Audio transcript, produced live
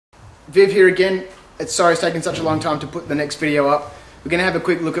Viv here again. Sorry it's taken such a long time to put the next video up. We're going to have a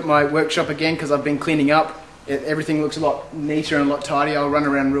quick look at my workshop again because I've been cleaning up. Everything looks a lot neater and a lot tidier. I'll run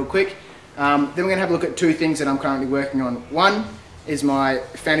around real quick. Then we're going to have a look at two things that I'm currently working on. One is my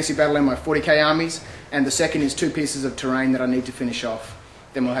fantasy battle and my 40k armies, and the second is two pieces of terrain that I need to finish off.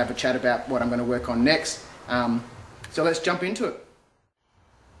 Then we'll have a chat about what I'm going to work on next. So let's jump into it.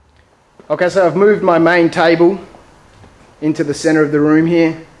 Okay, so I've moved my main table into the center of the room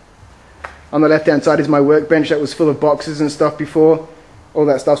here. On the left hand side is my workbench that was full of boxes and stuff before. All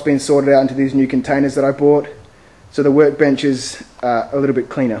that stuff's been sorted out into these new containers that I bought. So the workbench is a little bit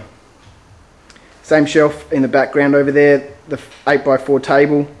cleaner. Same shelf in the background over there, the 8x4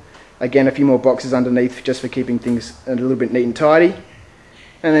 table. Again, a few more boxes underneath just for keeping things a little bit neat and tidy.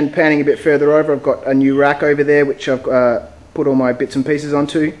 And then panning a bit further over, I've got a new rack over there which I've put all my bits and pieces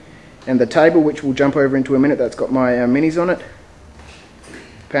onto. And the table, which we'll jump over into a minute, that's got my minis on it.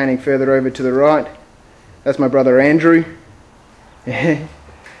 Panning further over to the right, that's my brother Andrew. And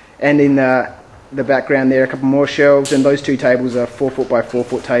in the background there, a couple more shelves, and those two tables are 4-foot by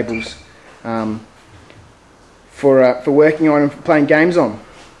 4-foot tables for working on and for playing games on.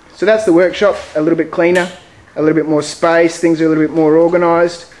 So that's the workshop, a little bit cleaner, a little bit more space, things are a little bit more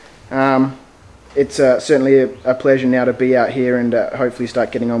organised. It's certainly a pleasure now to be out here and hopefully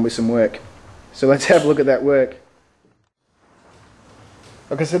start getting on with some work. So let's have a look at that work.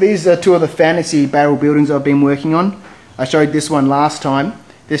 Okay, so these are two of the fantasy barrel buildings I've been working on. I showed this one last time.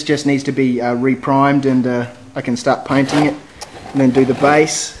 This just needs to be reprimed, and I can start painting it and then do the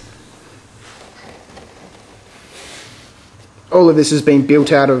base. All of this has been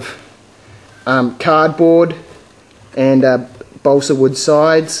built out of cardboard and balsa wood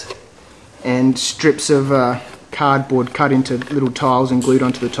sides and strips of cardboard cut into little tiles and glued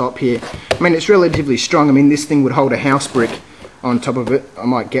onto the top here. I mean, it's relatively strong. I mean, this thing would hold a house brick on top of it. I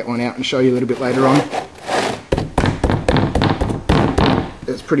might get one out and show you a little bit later on.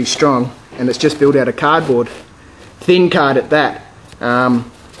 It's pretty strong, and it's just built out of cardboard, thin card at that.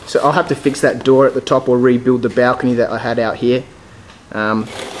 So I'll have to fix that door at the top or rebuild the balcony that I had out here. But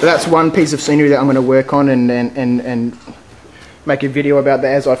that's one piece of scenery that I'm going to work on and make a video about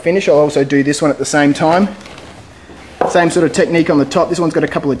that as I finish. I'll also do this one at the same time. Same sort of technique on the top. This one's got a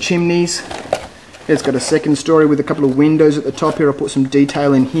couple of chimneys. It's got a second story with a couple of windows at the top here. I'll put some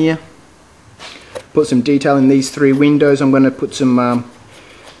detail in here. Put some detail in these three windows. I'm going to put some,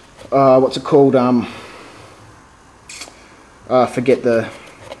 what's it called? I forget the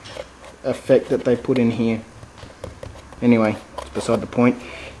effect that they put in here. Anyway, it's beside the point.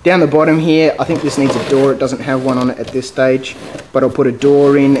 Down the bottom here, I think this needs a door. It doesn't have one on it at this stage, but I'll put a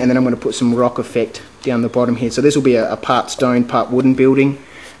door in, and then I'm going to put some rock effect down the bottom here. So this will be a part stone, part wooden building.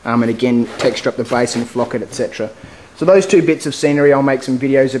 And again, texture up the base and flock it, etc. So those two bits of scenery I'll make some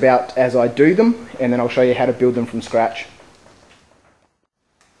videos about as I do them, and then I'll show you how to build them from scratch.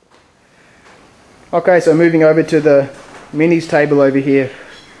 Okay, so moving over to the minis table over here.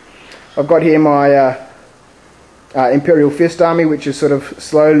 I've got here my Imperial Fist Army, which is sort of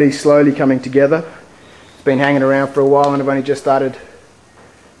slowly coming together. It's been hanging around for a while and I've only just started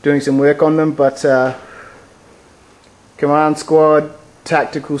doing some work on them, but command squad,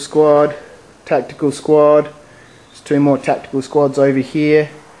 tactical squad, there's two more tactical squads over here.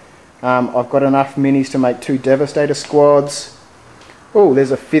 I've got enough minis to make 2 Devastator squads. Oh,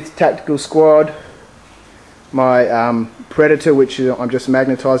 there's a 5th tactical squad. My Predator, which I'm just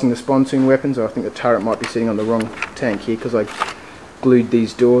magnetising the spontoon weapons. I think the turret might be sitting on the wrong tank here because I glued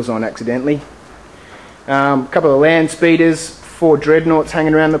these doors on accidentally. A couple of land speeders, 4 dreadnoughts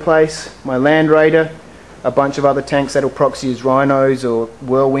hanging around the place. My Land Raider. A bunch of other tanks that'll proxy as rhinos or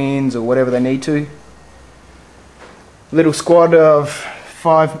whirlwinds or whatever they need to. Little squad of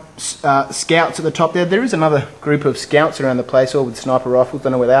 5 scouts at the top there. There is another group of scouts around the place, all with sniper rifles,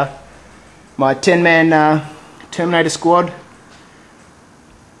 don't know where they are. My 10-man Terminator squad.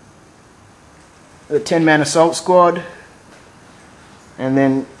 The 10-man assault squad. And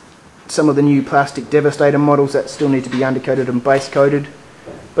then some of the new plastic Devastator models that still need to be undercoated and base coated.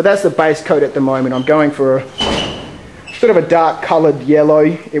 But that's the base coat at the moment. I'm going for a sort of a dark coloured yellow.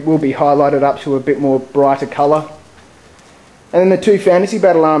 It will be highlighted up to a bit more brighter colour. And then the 2 fantasy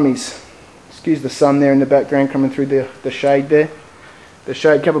battle armies. Excuse the sun there in the background coming through the shade there. The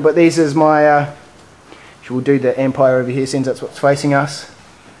shade cover. But these is my... we'll do the Empire over here since that's what's facing us.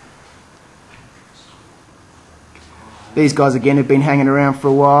 These guys again have been hanging around for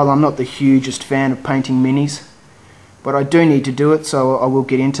a while. I'm not the hugest fan of painting minis, but I do need to do it, so I will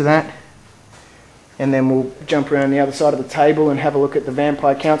get into that. And then we'll jump around the other side of the table and have a look at the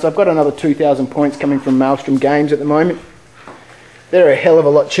vampire counts. I've got another 2,000 points coming from Maelstrom Games at the moment. they're a hell of a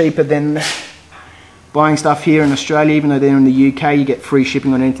lot cheaper than buying stuff here in Australia. Even though they're in the UK, you get free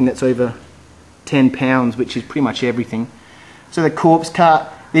shipping on anything that's over £10, which is pretty much everything. So the corpse cart,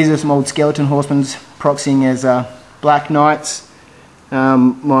 these are some old skeleton horsemen proxying as Black Knights.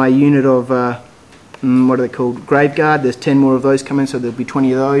 My unit of, what are they called, Grave Guard, there's 10 more of those coming, so there'll be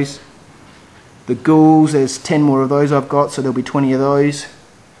 20 of those. The ghouls, there's 10 more of those I've got, so there'll be 20 of those.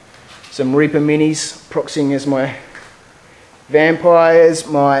 Some Reaper minis proxying as my vampires,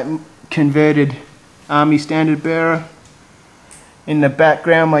 my converted army standard bearer. In the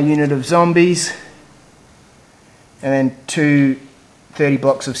background, my unit of zombies, and then 2 30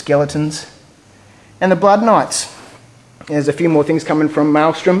 blocks of skeletons, and the Blood Knights. There's a few more things coming from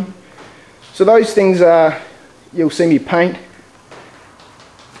Maelstrom. So those things you'll see me paint,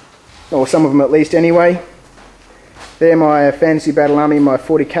 or some of them at least anyway. They're my Fantasy Battle Army, my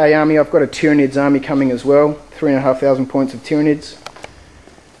 40k army. I've got a Tyranids army coming as well, 3,500 points of Tyranids.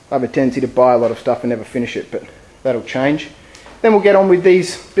 I have a tendency to buy a lot of stuff and never finish it, but that'll change. Then we'll get on with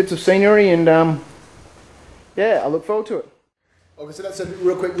these bits of scenery, and yeah, I look forward to it. Okay, so that's a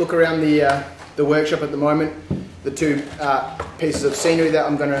real quick look around the workshop at the moment. The 2 pieces of scenery that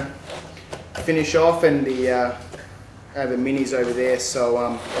I'm going to finish off, and the minis over there.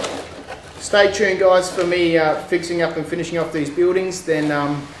 So stay tuned, guys, for me fixing up and finishing off these buildings. Then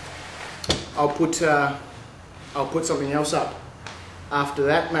I'll put something else up after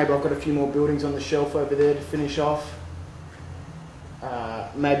that. Maybe I've got a few more buildings on the shelf over there to finish off.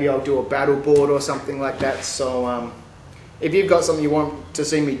 Maybe I'll do a battle board or something like that. So if you've got something you want to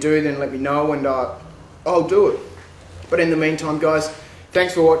see me do, then let me know, and I'll do it. But in the meantime, guys,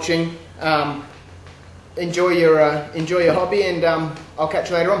 thanks for watching. Enjoy your hobby, and I'll catch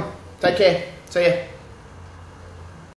you later on. Take care. See ya.